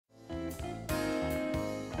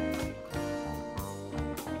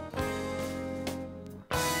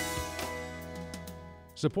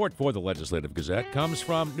Support for the Legislative Gazette comes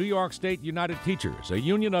from New York State United Teachers, a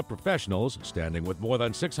union of professionals standing with more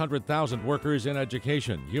than 600,000 workers in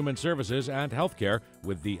education, human services, and healthcare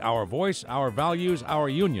with the Our Voice, Our Values, Our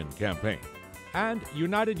Union campaign. And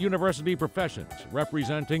United University Professions,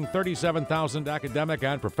 representing 37,000 academic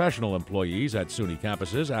and professional employees at SUNY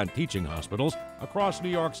campuses and teaching hospitals across New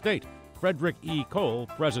York State. Frederick E. Cole,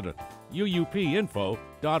 President. UUPinfo.org.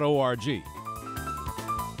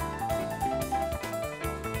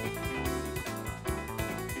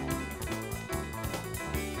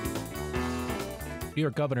 New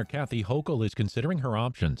York Governor Kathy Hochul is considering her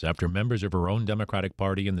options after members of her own Democratic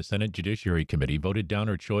Party in the Senate Judiciary Committee voted down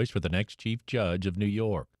her choice for the next Chief Judge of New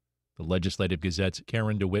York. The Legislative Gazette's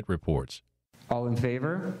Karen DeWitt reports. All in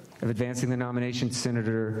favor of advancing the nomination,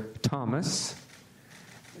 Senator Thomas,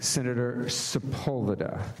 Senator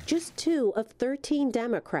Sepulveda. Just 2 of 13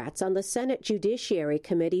 Democrats on the Senate Judiciary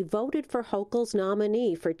Committee voted for Hochul's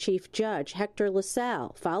nominee for Chief Judge Hector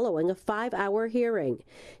LaSalle following a 5-hour hearing.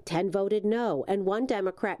 10 voted no, and 1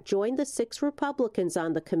 Democrat joined the 6 Republicans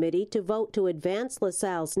on the committee to vote to advance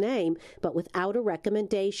LaSalle's name, but without a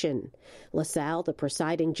recommendation. LaSalle, the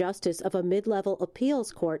presiding justice of a mid-level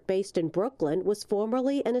appeals court based in Brooklyn, was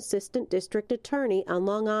formerly an assistant district attorney on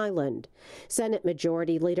Long Island. Senate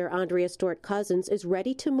Majority Leader Andrea Stewart-Cousins is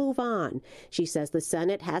ready to move on. She says the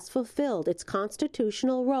Senate has fulfilled its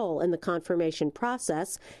constitutional role in the confirmation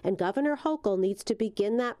process, and Governor Hochul needs to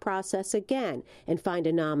begin that process again and find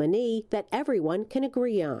a nominee that everyone can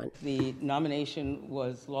agree on. The nomination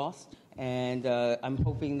was lost, and I'm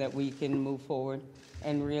hoping that we can move forward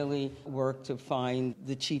and really work to find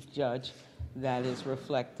the chief judge that is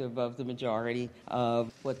reflective of the majority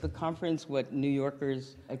of what the conference, what New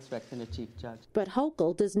Yorkers expect in a chief judge. But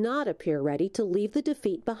Hochul does not appear ready to leave the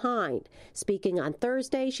defeat behind. Speaking on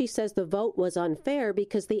Thursday, she says the vote was unfair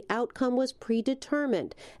because the outcome was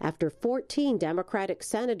predetermined after 14 Democratic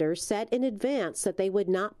senators said in advance that they would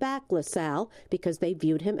not back LaSalle because they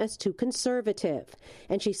viewed him as too conservative.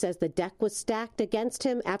 And she says the deck was stacked against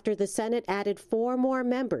him after the Senate added 4 more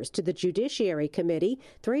members to the Judiciary Committee,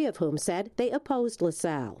 3 of whom said they opposed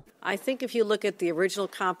LaSalle. I think if you look at the original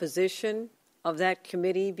composition of that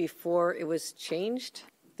committee before it was changed,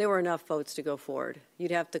 there were enough votes to go forward. You'd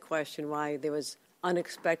have to question why there was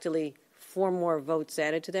unexpectedly 4 more votes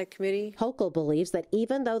added to that committee. Hochul believes that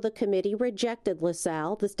even though the committee rejected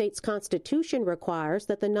LaSalle, the state's constitution requires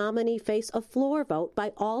that the nominee face a floor vote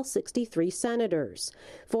by all 63 senators.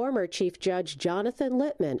 Former Chief Judge Jonathan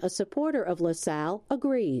Littman, a supporter of LaSalle,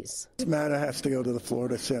 agrees. This matter has to go to the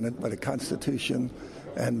Florida Senate by the Constitution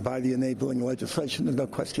and by the enabling legislation. There's no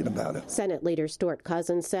question about it. Senate Leader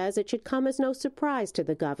Stewart-Cousins says it should come as no surprise to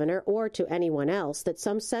the governor or to anyone else that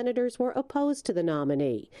some senators were opposed to the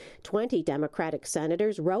nominee. 20 Democratic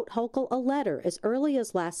senators wrote Hochul a letter as early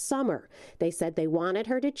as last summer. They said they wanted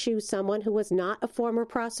her to choose someone who was not a former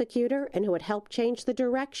prosecutor and who would help change the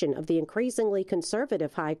direction of the increasingly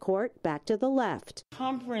conservative High Court back to the left.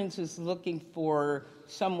 Conference is looking for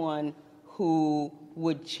someone who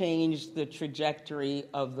would change the trajectory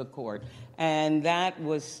of the court. And that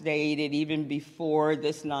was stated even before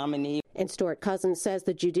this nominee. And Stewart-Cousins says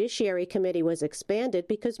the Judiciary Committee was expanded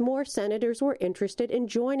because more senators were interested in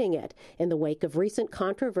joining it in the wake of recent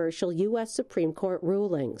controversial U.S. Supreme Court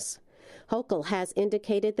rulings. Hochul has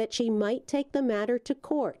indicated that she might take the matter to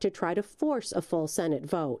court to try to force a full Senate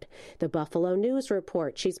vote. The Buffalo News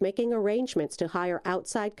reports she's making arrangements to hire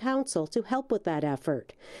outside counsel to help with that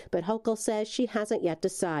effort. But Hochul says she hasn't yet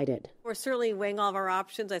decided. We're certainly weighing all of our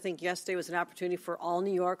options. I think yesterday was an opportunity for all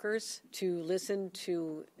New Yorkers to listen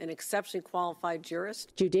to an exceptionally qualified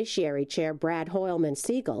jurist. Judiciary Chair Brad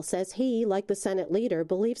Hoylman-Siegel says he, like the Senate leader,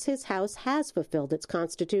 believes his House has fulfilled its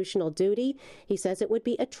constitutional duty. He says it would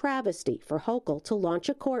be a travesty for Hochul to launch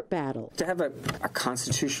a court battle. To have a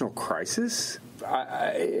constitutional crisis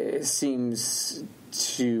seems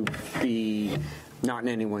to be not in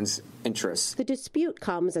anyone's interest. The dispute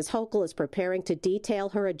comes as Hochul is preparing to detail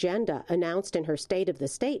her agenda announced in her State of the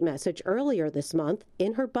State message earlier this month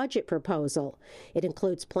in her budget proposal. It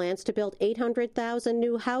includes plans to build 800,000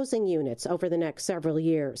 new housing units over the next several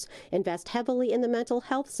years, invest heavily in the mental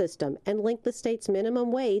health system, and link the state's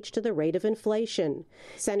minimum wage to the rate of inflation.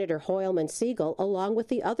 Senator Hoylman-Siegel, along with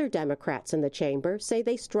the other Democrats in the chamber, say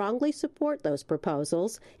they strongly support those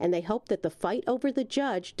proposals, and they hope that the fight over the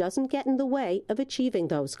judge doesn't get in the way of achieving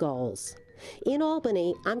those goals. In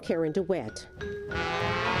Albany, I'm Karen DeWitt.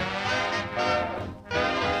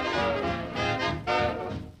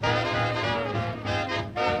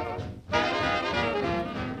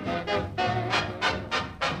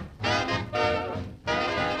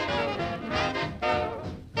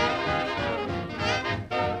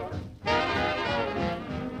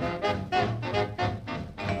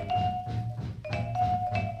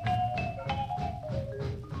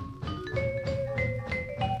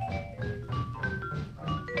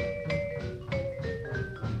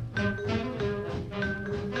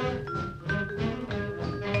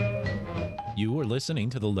 You are listening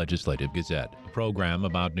to the Legislative Gazette, a program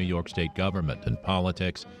about New York State government and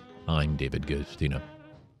politics. I'm David Gustina.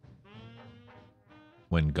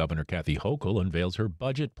 When Governor Kathy Hochul unveils her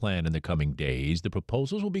budget plan in the coming days, the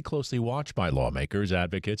proposals will be closely watched by lawmakers,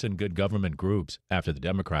 advocates, and good government groups. After the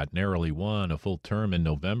Democrat narrowly won a full term in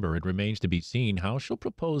November, it remains to be seen how she'll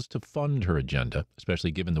propose to fund her agenda,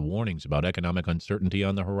 especially given the warnings about economic uncertainty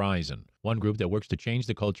on the horizon. One group that works to change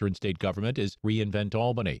the culture in state government is Reinvent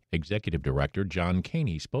Albany. Executive Director John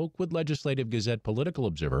Caney spoke with Legislative Gazette political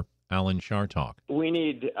observer Alan Chartock. We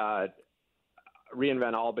need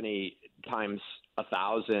Reinvent Albany times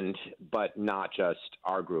 1,000, but not just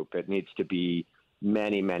our group. It needs to be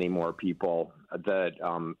many, many more people.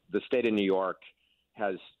 The state of New York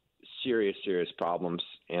has serious problems,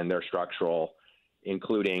 and they're structural,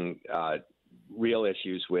 including real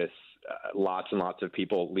issues with lots and lots of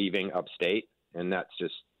people leaving upstate, and that's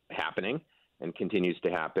just happening and continues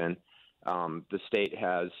to happen. The state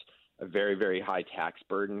has a very, very high tax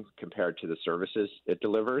burden compared to the services it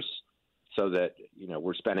delivers, so that,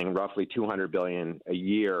 we're spending roughly $200 billion a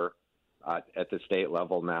year at the state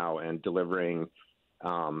level now and delivering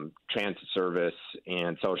transit service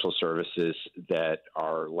and social services that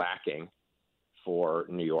are lacking for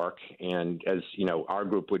New York. And as our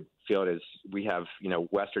group would feel it is, we have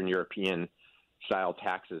Western European style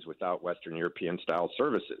taxes without Western European style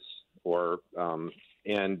services.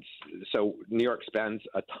 And so New York spends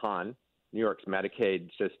a ton. New York's Medicaid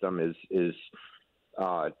system is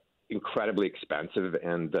incredibly expensive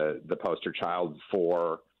and the poster child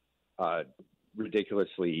for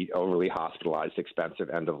ridiculously overly hospitalized, expensive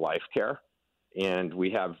end-of-life care. And we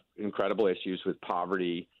have incredible issues with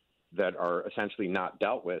poverty that are essentially not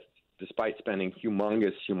dealt with, despite spending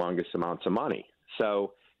humongous amounts of money.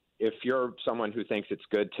 So if you're someone who thinks it's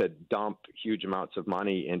good to dump huge amounts of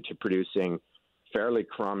money into producing fairly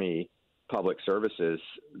crummy public services,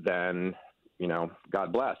 then,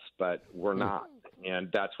 God bless, but we're not. And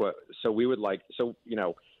that's so we would like, should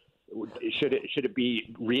it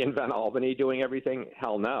be Reinvent Albany doing everything?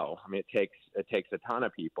 Hell no. I mean, it takes a ton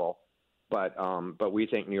of people, but we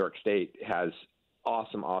think New York State has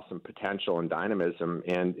awesome potential and dynamism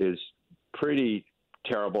and is pretty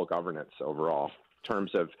terrible governance overall in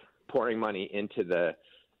terms of pouring money into the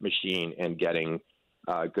machine and getting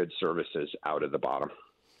good services out of the bottom.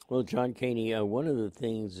 Well, John Caney, one of the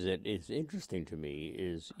things that is interesting to me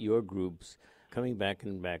is your group's coming back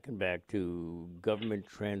to government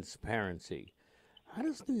transparency. How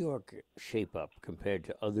does New York shape up compared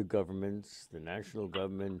to other governments, the national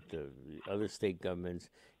government, the other state governments?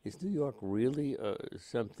 Is New York really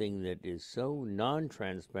something that is so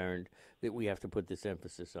non-transparent that we have to put this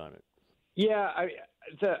emphasis on it? Yeah,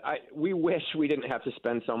 we wish we didn't have to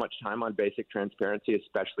spend so much time on basic transparency,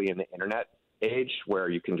 especially in the internet age where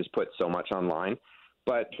you can just put so much online.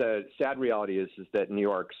 But the sad reality is that New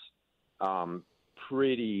York's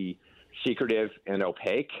pretty secretive and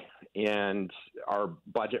opaque, and our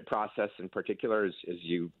budget process in particular, as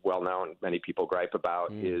you well know and many people gripe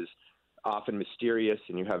about, is often mysterious,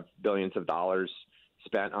 and you have billions of dollars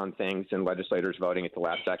spent on things and legislators voting at the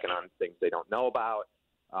last second on things they don't know about.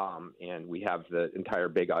 And we have the entire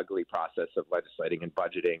big ugly process of legislating and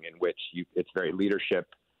budgeting in which it's very leadership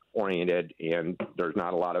oriented, and there's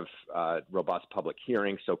not a lot of robust public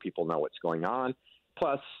hearings so people know what's going on.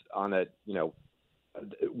 Plus,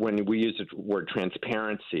 when we use the word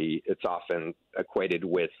transparency, it's often equated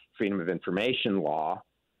with freedom of information law,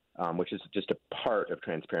 which is just a part of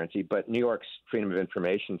transparency. But New York's freedom of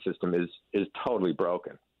information system is totally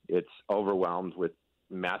broken. It's overwhelmed with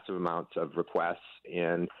massive amounts of requests,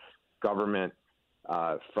 and government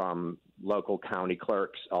from local county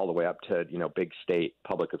clerks all the way up to big state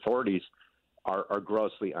public authorities are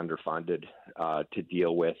grossly underfunded to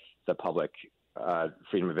deal with the public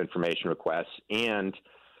freedom of information requests. And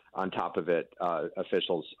on top of it,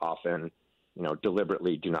 officials often,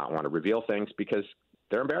 deliberately do not want to reveal things because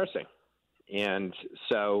they're embarrassing. And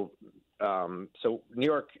so New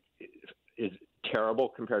York is terrible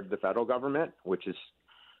compared to the federal government, which is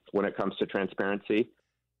when it comes to transparency.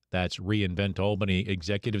 That's Reinvent Albany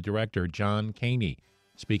Executive Director John Caney,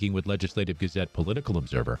 speaking with Legislative Gazette political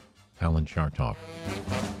observer Alan Chartock.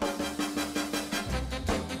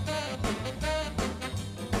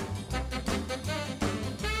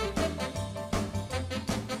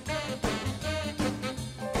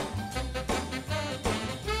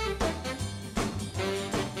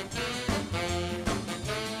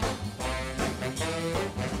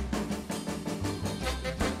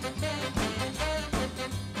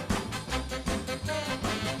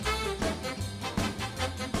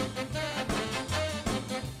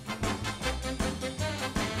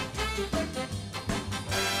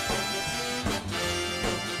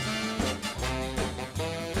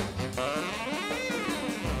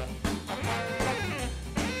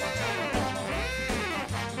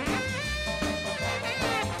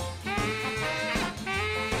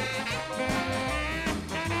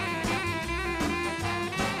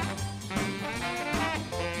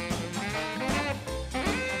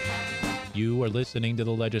 You are listening to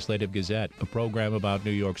the Legislative Gazette, a program about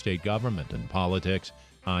New York State government and politics.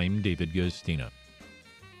 I'm David Gustina.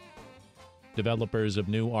 Developers of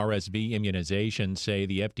new RSV immunization say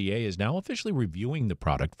the FDA is now officially reviewing the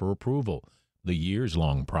product for approval. The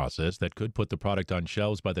years-long process that could put the product on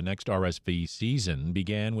shelves by the next RSV season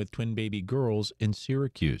began with twin baby girls in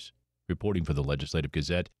Syracuse. Reporting for the Legislative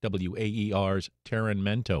Gazette, WAER's Taryn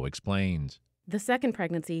Mento explains. The second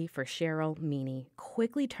pregnancy for Cheryl Meany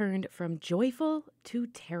quickly turned from joyful to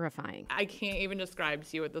terrifying. I can't even describe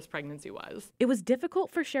to you what this pregnancy was. It was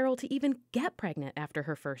difficult for Cheryl to even get pregnant after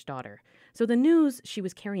her first daughter. So the news she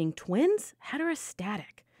was carrying twins had her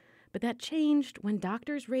ecstatic. But that changed when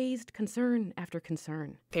doctors raised concern after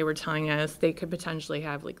concern. They were telling us they could potentially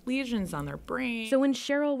have lesions on their brain. So when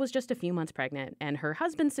Cheryl was just a few months pregnant and her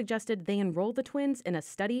husband suggested they enroll the twins in a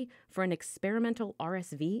study for an experimental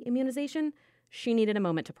RSV immunization, she needed a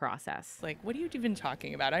moment to process. What are you even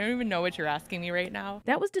talking about? I don't even know what you're asking me right now.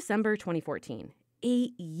 That was December 2014.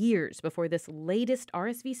 8 years before this latest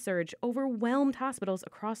RSV surge overwhelmed hospitals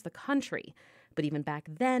across the country. But even back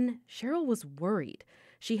then, Cheryl was worried.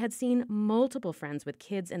 She had seen multiple friends with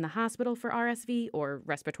kids in the hospital for RSV or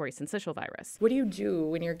respiratory syncytial virus. What do you do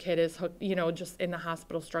when your kid is hooked, just in the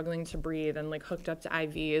hospital struggling to breathe and hooked up to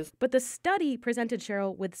IVs? But the study presented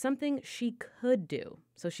Cheryl with something she could do.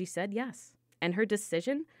 So she said yes. And her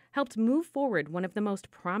decision helped move forward one of the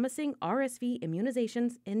most promising RSV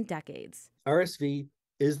immunizations in decades. RSV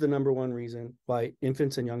is the number one reason why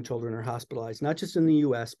infants and young children are hospitalized, not just in the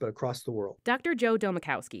U.S., but across the world. Dr. Joe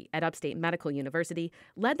Domachowski at Upstate Medical University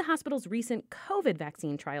led the hospital's recent COVID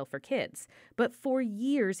vaccine trial for kids. But for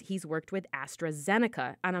years, he's worked with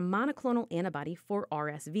AstraZeneca on a monoclonal antibody for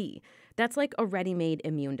RSV. That's like a ready-made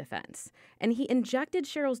immune defense. And he injected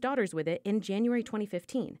Cheryl's daughters with it in January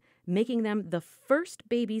 2015, making them the first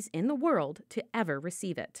babies in the world to ever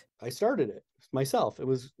receive it. I started it myself. It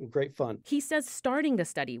was great fun. He says starting the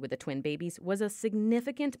study with the twin babies was a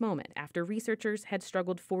significant moment after researchers had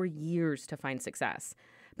struggled for years to find success.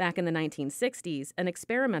 Back in the 1960s, an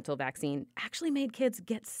experimental vaccine actually made kids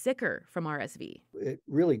get sicker from RSV. It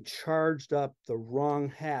really charged up the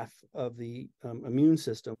wrong half of the immune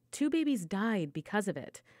system. 2 babies died because of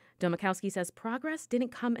it. Domachowski says progress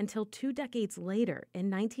didn't come until 2 decades later, in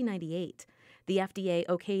 1998. The FDA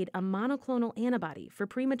okayed a monoclonal antibody for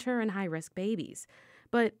premature and high-risk babies.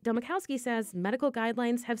 But Domachowski says medical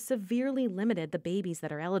guidelines have severely limited the babies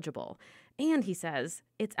that are eligible. And he says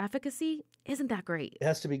its efficacy isn't that great. It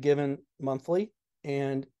has to be given monthly,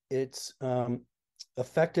 and it's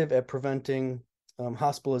effective at preventing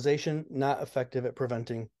hospitalization, not effective at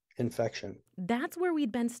preventing infection. That's where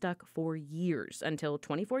we'd been stuck for years until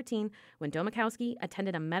 2014, when Domachowski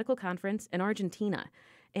attended a medical conference in Argentina.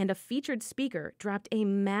 And a featured speaker dropped a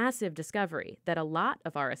massive discovery that a lot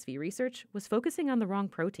of RSV research was focusing on the wrong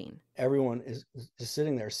protein. Everyone is just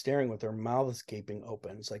sitting there staring with their mouths gaping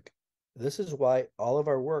open. It's like, this is why all of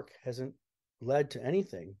our work hasn't led to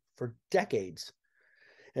anything for decades.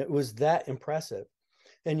 It was that impressive.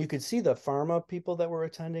 And you could see the pharma people that were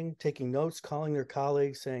attending, taking notes, calling their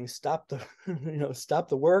colleagues, saying, stop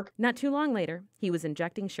the work. Not too long later, he was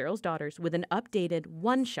injecting Cheryl's daughters with an updated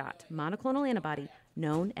one-shot monoclonal antibody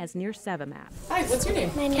known as nirsevimab. Hi, what's your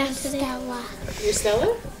name? My name is Stella. You're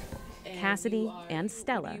Stella? Cassidy and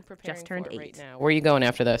Stella just turned 8. Right now? Where are you going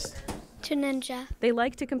after this? To Ninja. They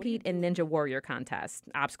like to compete in Ninja Warrior contests,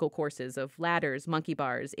 obstacle courses of ladders, monkey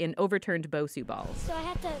bars, and overturned Bosu balls. So I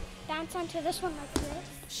had to bounce onto this one like this.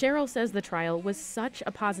 Cheryl says the trial was such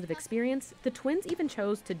a positive experience, the twins even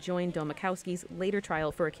chose to join Domachowski's later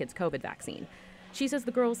trial for a kid's COVID vaccine. She says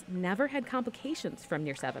the girls never had complications from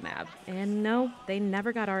nirsevimab, and no, they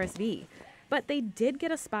never got RSV. But they did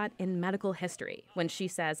get a spot in medical history when she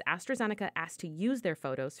says AstraZeneca asked to use their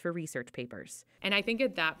photos for research papers. And I think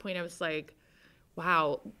at that point I was like,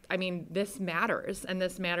 wow, I mean, this matters. And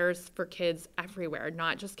this matters for kids everywhere,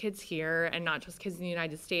 not just kids here and not just kids in the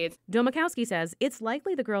United States. Domachowski says it's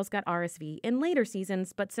likely the girls got RSV in later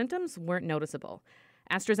seasons, but symptoms weren't noticeable.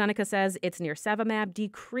 AstraZeneca says its nirsevimab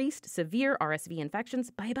decreased severe RSV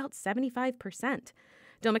infections by about 75%.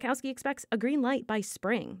 Domachowski expects a green light by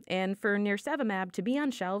spring, and for nirsevimab to be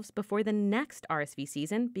on shelves before the next RSV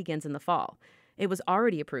season begins in the fall. It was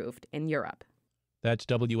already approved in Europe. That's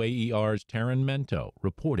WAER's Taryn Mento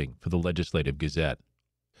reporting for the Legislative Gazette.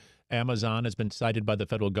 Amazon has been cited by the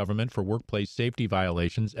federal government for workplace safety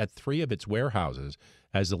violations at 3 of its warehouses.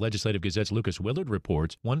 As the Legislative Gazette's Lucas Willard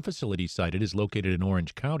reports, one facility cited is located in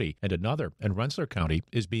Orange County, and another in Rensselaer County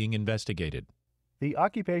is being investigated. The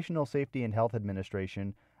Occupational Safety and Health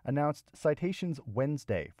Administration announced citations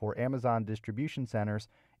Wednesday for Amazon distribution centers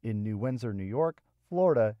in New Windsor, New York,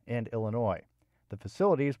 Florida, and Illinois. The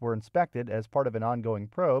facilities were inspected as part of an ongoing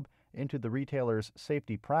probe into the retailer's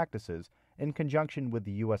safety practices in conjunction with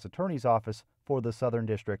the U.S. Attorney's Office for the Southern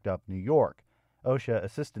District of New York. OSHA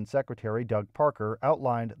Assistant Secretary Doug Parker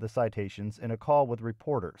outlined the citations in a call with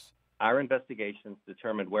reporters. Our investigations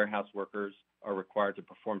determined warehouse workers are required to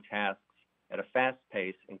perform tasks at a fast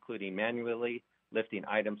pace, including manually lifting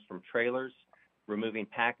items from trailers, removing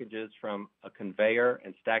packages from a conveyor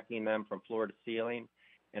and stacking them from floor to ceiling,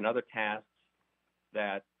 and other tasks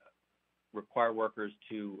that require workers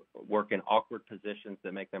to work in awkward positions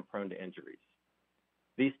that make them prone to injuries.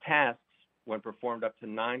 These tasks, when performed up to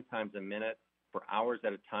 9 times a minute for hours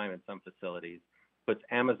at a time in some facilities, puts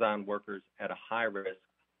Amazon workers at a high risk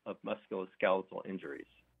of musculoskeletal injuries.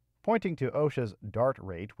 Pointing to OSHA's DART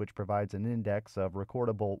rate, which provides an index of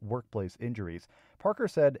recordable workplace injuries, Parker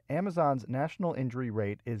said Amazon's national injury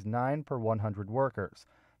rate is 9 per 100 workers.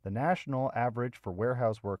 The national average for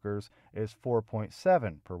warehouse workers is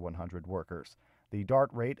 4.7 per 100 workers. The DART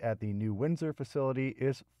rate at the New Windsor facility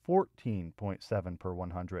is 14.7 per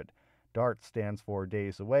 100. DART stands for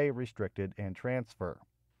Days Away, Restricted, and Transfer.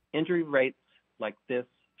 Injury rates like this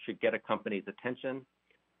should get a company's attention,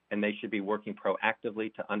 and they should be working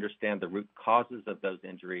proactively to understand the root causes of those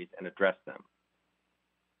injuries and address them.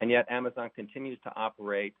 And yet Amazon continues to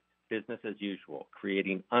operate business as usual,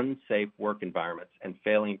 creating unsafe work environments and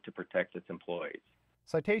failing to protect its employees.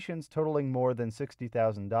 Citations totaling more than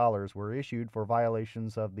 $60,000 were issued for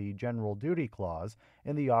violations of the General Duty Clause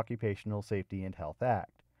in the Occupational Safety and Health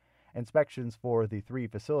Act. Inspections for the 3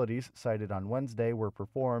 facilities cited on Wednesday were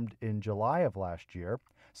performed in July of last year.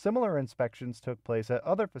 Similar inspections took place at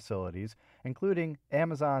other facilities, including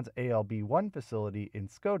Amazon's ALB1 facility in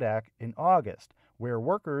Schodack in August, where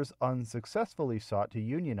workers unsuccessfully sought to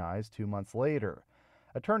unionize 2 months later.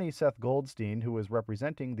 Attorney Seth Goldstein, who was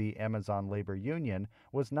representing the Amazon Labor Union,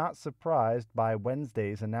 was not surprised by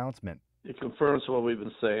Wednesday's announcement. It confirms what we've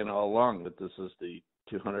been saying all along, that this is the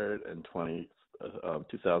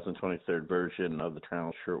 2023 version of the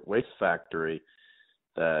Channel Shirt Waste Factory,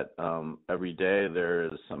 that every day there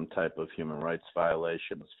is some type of human rights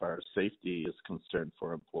violation as far as safety is concerned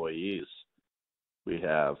for employees. We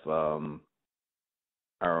have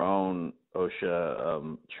our own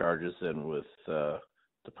OSHA charges in with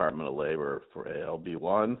Department of Labor for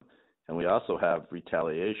ALB1, and we also have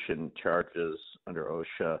retaliation charges under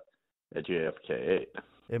OSHA at JFK 8.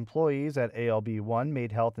 Employees at ALB1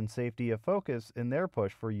 made health and safety a focus in their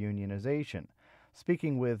push for unionization.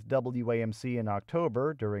 Speaking with WAMC in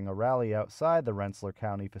October during a rally outside the Rensselaer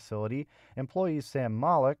County facility, employee Sam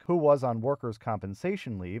Malik, who was on workers'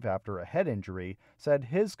 compensation leave after a head injury, said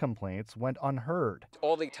his complaints went unheard.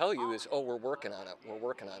 All they tell you is, oh, we're working on it, we're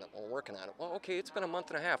working on it, we're working on it. Well, okay, it's been a month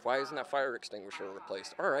and a half. Why isn't that fire extinguisher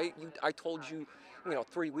replaced? All right, I told you,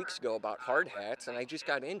 3 weeks ago about hard hats, and I just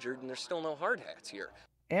got injured, and there's still no hard hats here.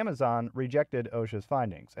 Amazon rejected OSHA's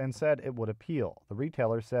findings and said it would appeal. The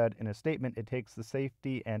retailer said in a statement it takes the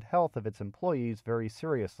safety and health of its employees very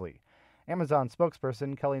seriously. Amazon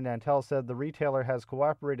spokesperson Kelly Nantel said the retailer has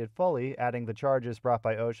cooperated fully, adding the charges brought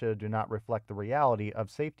by OSHA do not reflect the reality of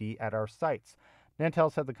safety at our sites.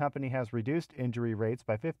 Nantel said the company has reduced injury rates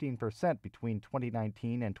by 15% between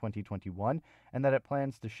 2019 and 2021, and that it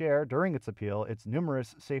plans to share, during its appeal, its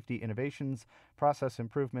numerous safety innovations, process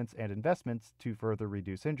improvements, and investments to further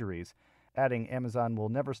reduce injuries, adding Amazon will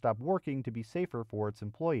never stop working to be safer for its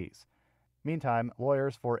employees. Meantime,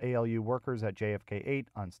 lawyers for ALU workers at JFK 8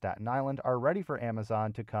 on Staten Island are ready for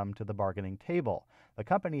Amazon to come to the bargaining table. The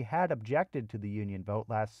company had objected to the union vote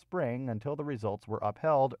last spring until the results were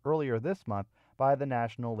upheld earlier this month by the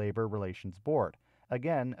National Labor Relations Board.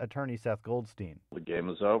 Again, attorney Seth Goldstein. The game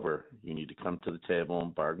is over. You need to come to the table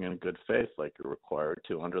and bargain in good faith like you're required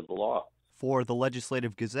to under the law. For the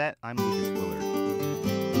Legislative Gazette, I'm Lucas Willard.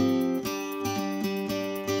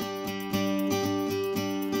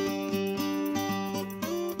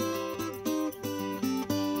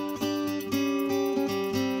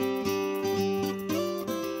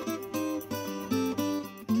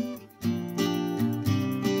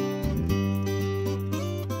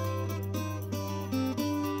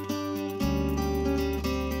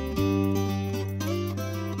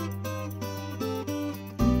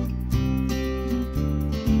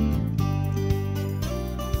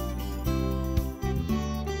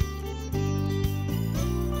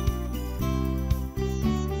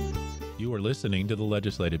 Listening to the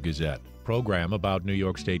Legislative Gazette, program about New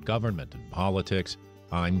York State government and politics.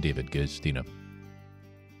 I'm David Guistina.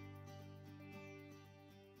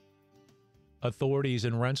 Authorities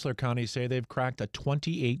in Rensselaer County say they've cracked a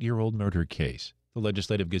 28-year-old murder case. The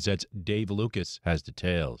Legislative Gazette's Dave Lucas has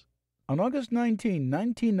details. On August 19,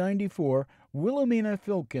 1994, Wilhelmina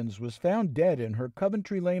Filkins was found dead in her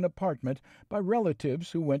Coventry Lane apartment by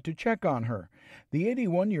relatives who went to check on her. The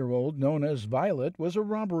 81-year-old, known as Violet, was a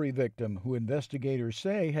robbery victim who investigators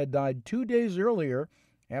say had died 2 days earlier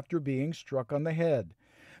after being struck on the head.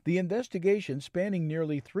 The investigation, spanning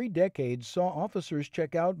nearly 3 decades, saw officers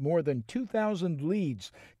check out more than 2,000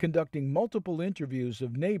 leads, conducting multiple interviews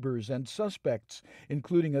of neighbors and suspects,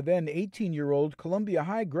 including a then 18-year-old Columbia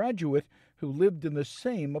High graduate who lived in the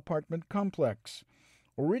same apartment complex.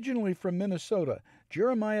 Originally from Minnesota,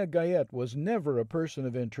 Jeremiah Guyette was never a person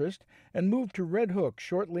of interest and moved to Red Hook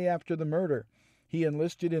shortly after the murder. He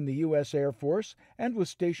enlisted in the U.S. Air Force and was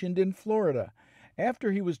stationed in Florida.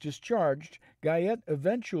 After he was discharged, Guyette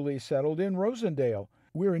eventually settled in Rosendale,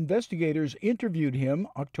 where investigators interviewed him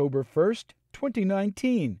October 1st,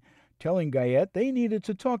 2019, telling Guyette they needed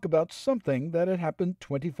to talk about something that had happened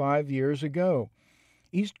 25 years ago.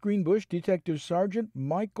 East Greenbush Detective Sergeant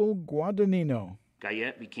Michael Guadagnino.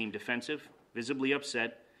 Guyette became defensive, visibly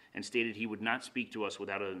upset, and stated he would not speak to us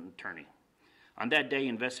without an attorney. On that day,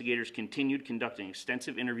 investigators continued conducting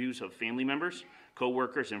extensive interviews of family members,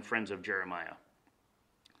 co-workers, and friends of Jeremiah.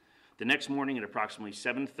 The next morning at approximately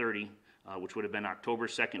 7:30, which would have been October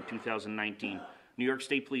 2nd, 2019, New York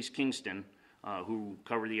State Police Kingston, who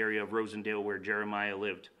covered the area of Rosendale where Jeremiah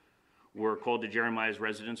lived, were called to Jeremiah's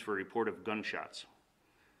residence for a report of gunshots.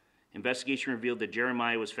 Investigation revealed that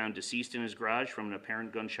Jeremiah was found deceased in his garage from an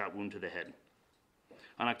apparent gunshot wound to the head.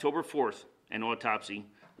 On October 4th, an autopsy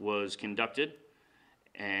was conducted,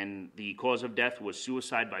 and the cause of death was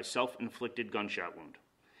suicide by self-inflicted gunshot wound.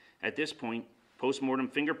 At this point, post-mortem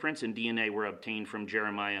fingerprints and DNA were obtained from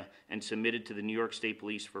Jeremiah and submitted to the New York State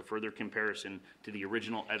Police for further comparison to the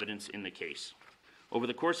original evidence in the case. Over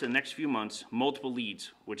the course of the next few months, multiple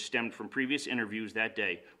leads, which stemmed from previous interviews that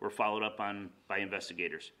day, were followed up on by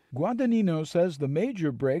investigators. Guadagnino says the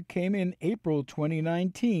major break came in April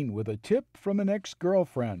 2019 with a tip from an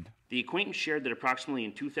ex-girlfriend. The acquaintance shared that approximately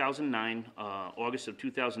in August of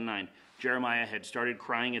 2009, Jeremiah had started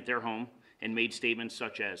crying at their home and made statements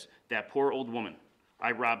such as, "That poor old woman,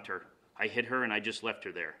 I robbed her, I hit her and I just left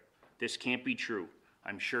her there. This can't be true.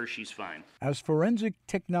 I'm sure she's fine." As forensic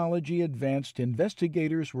technology advanced,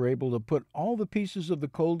 investigators were able to put all the pieces of the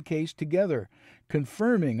cold case together,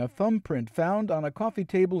 confirming a thumbprint found on a coffee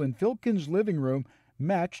table in Filkins' living room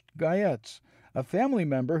matched Guyette's. A family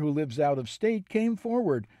member who lives out of state came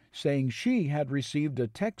forward, saying she had received a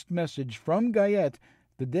text message from Guyette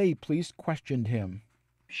the day police questioned him.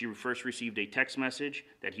 She first received a text message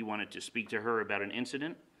that he wanted to speak to her about an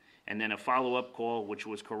incident, and then a follow-up call which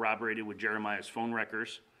was corroborated with Jeremiah's phone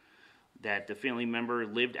records that the family member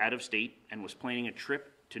lived out of state and was planning a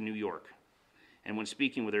trip to New York. And when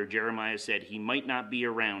speaking with her, Jeremiah said he might not be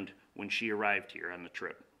around when she arrived here on the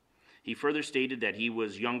trip. He further stated that he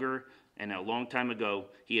was younger and a long time ago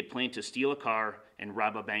he had planned to steal a car and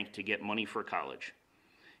rob a bank to get money for college.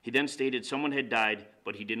 He then stated someone had died,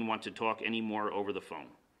 but he didn't want to talk anymore over the phone.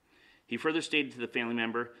 He further stated to the family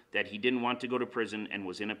member that he didn't want to go to prison and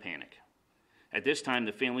was in a panic. At this time,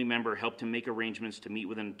 the family member helped him make arrangements to meet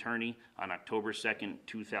with an attorney on October 2nd,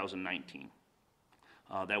 2019.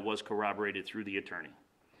 That was corroborated through the attorney.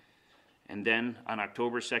 And then, on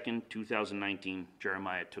October 2nd, 2019,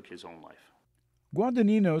 Jeremiah took his own life.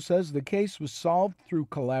 Guadagnino says the case was solved through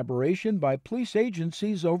collaboration by police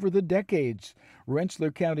agencies over the decades.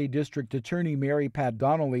 Rensselaer County District Attorney Mary Pat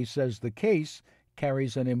Donnelly says the case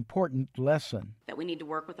carries an important lesson. That we need to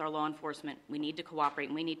work with our law enforcement, we need to cooperate,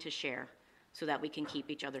 and we need to share so that we can keep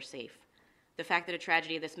each other safe. The fact that a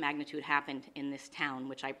tragedy of this magnitude happened in this town,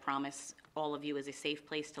 which I promise all of you is a safe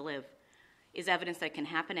place to live, is evidence that it can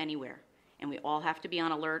happen anywhere. And we all have to be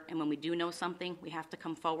on alert, and when we do know something, we have to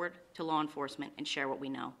come forward to law enforcement and share what we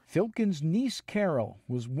know. Filkins' niece Carol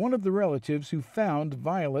was one of the relatives who found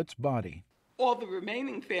Violet's body. All the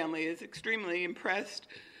remaining family is extremely impressed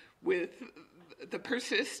with the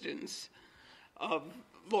persistence of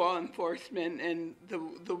law enforcement and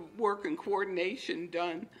the work and coordination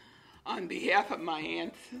done on behalf of my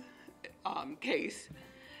aunt's case,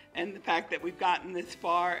 and the fact that we've gotten this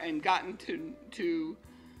far and gotten to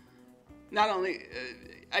not only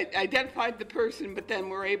identified the person, but then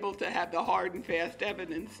we're able to have the hard and fast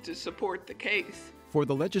evidence to support the case. For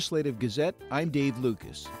the Legislative Gazette, I'm Dave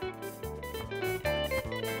Lucas.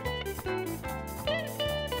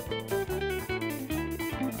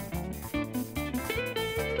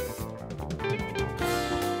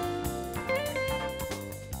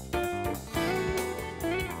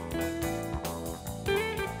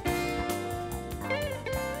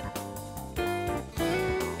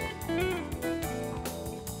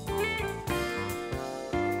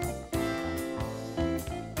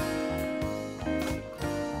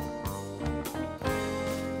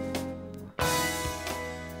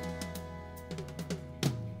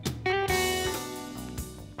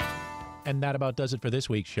 And that about does it for this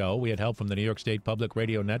week's show. We had help from the New York State Public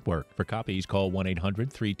Radio Network. For copies, call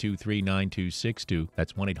 1-800-323-9262.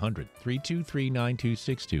 That's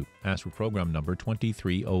 1-800-323-9262. Ask for program number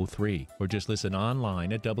 2303. Or just listen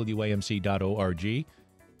online at WAMC.org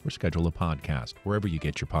or schedule a podcast wherever you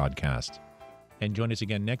get your podcasts. And join us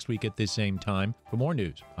again next week at this same time for more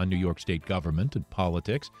news on New York State government and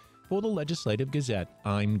politics. For the Legislative Gazette,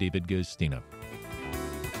 I'm David Gustina.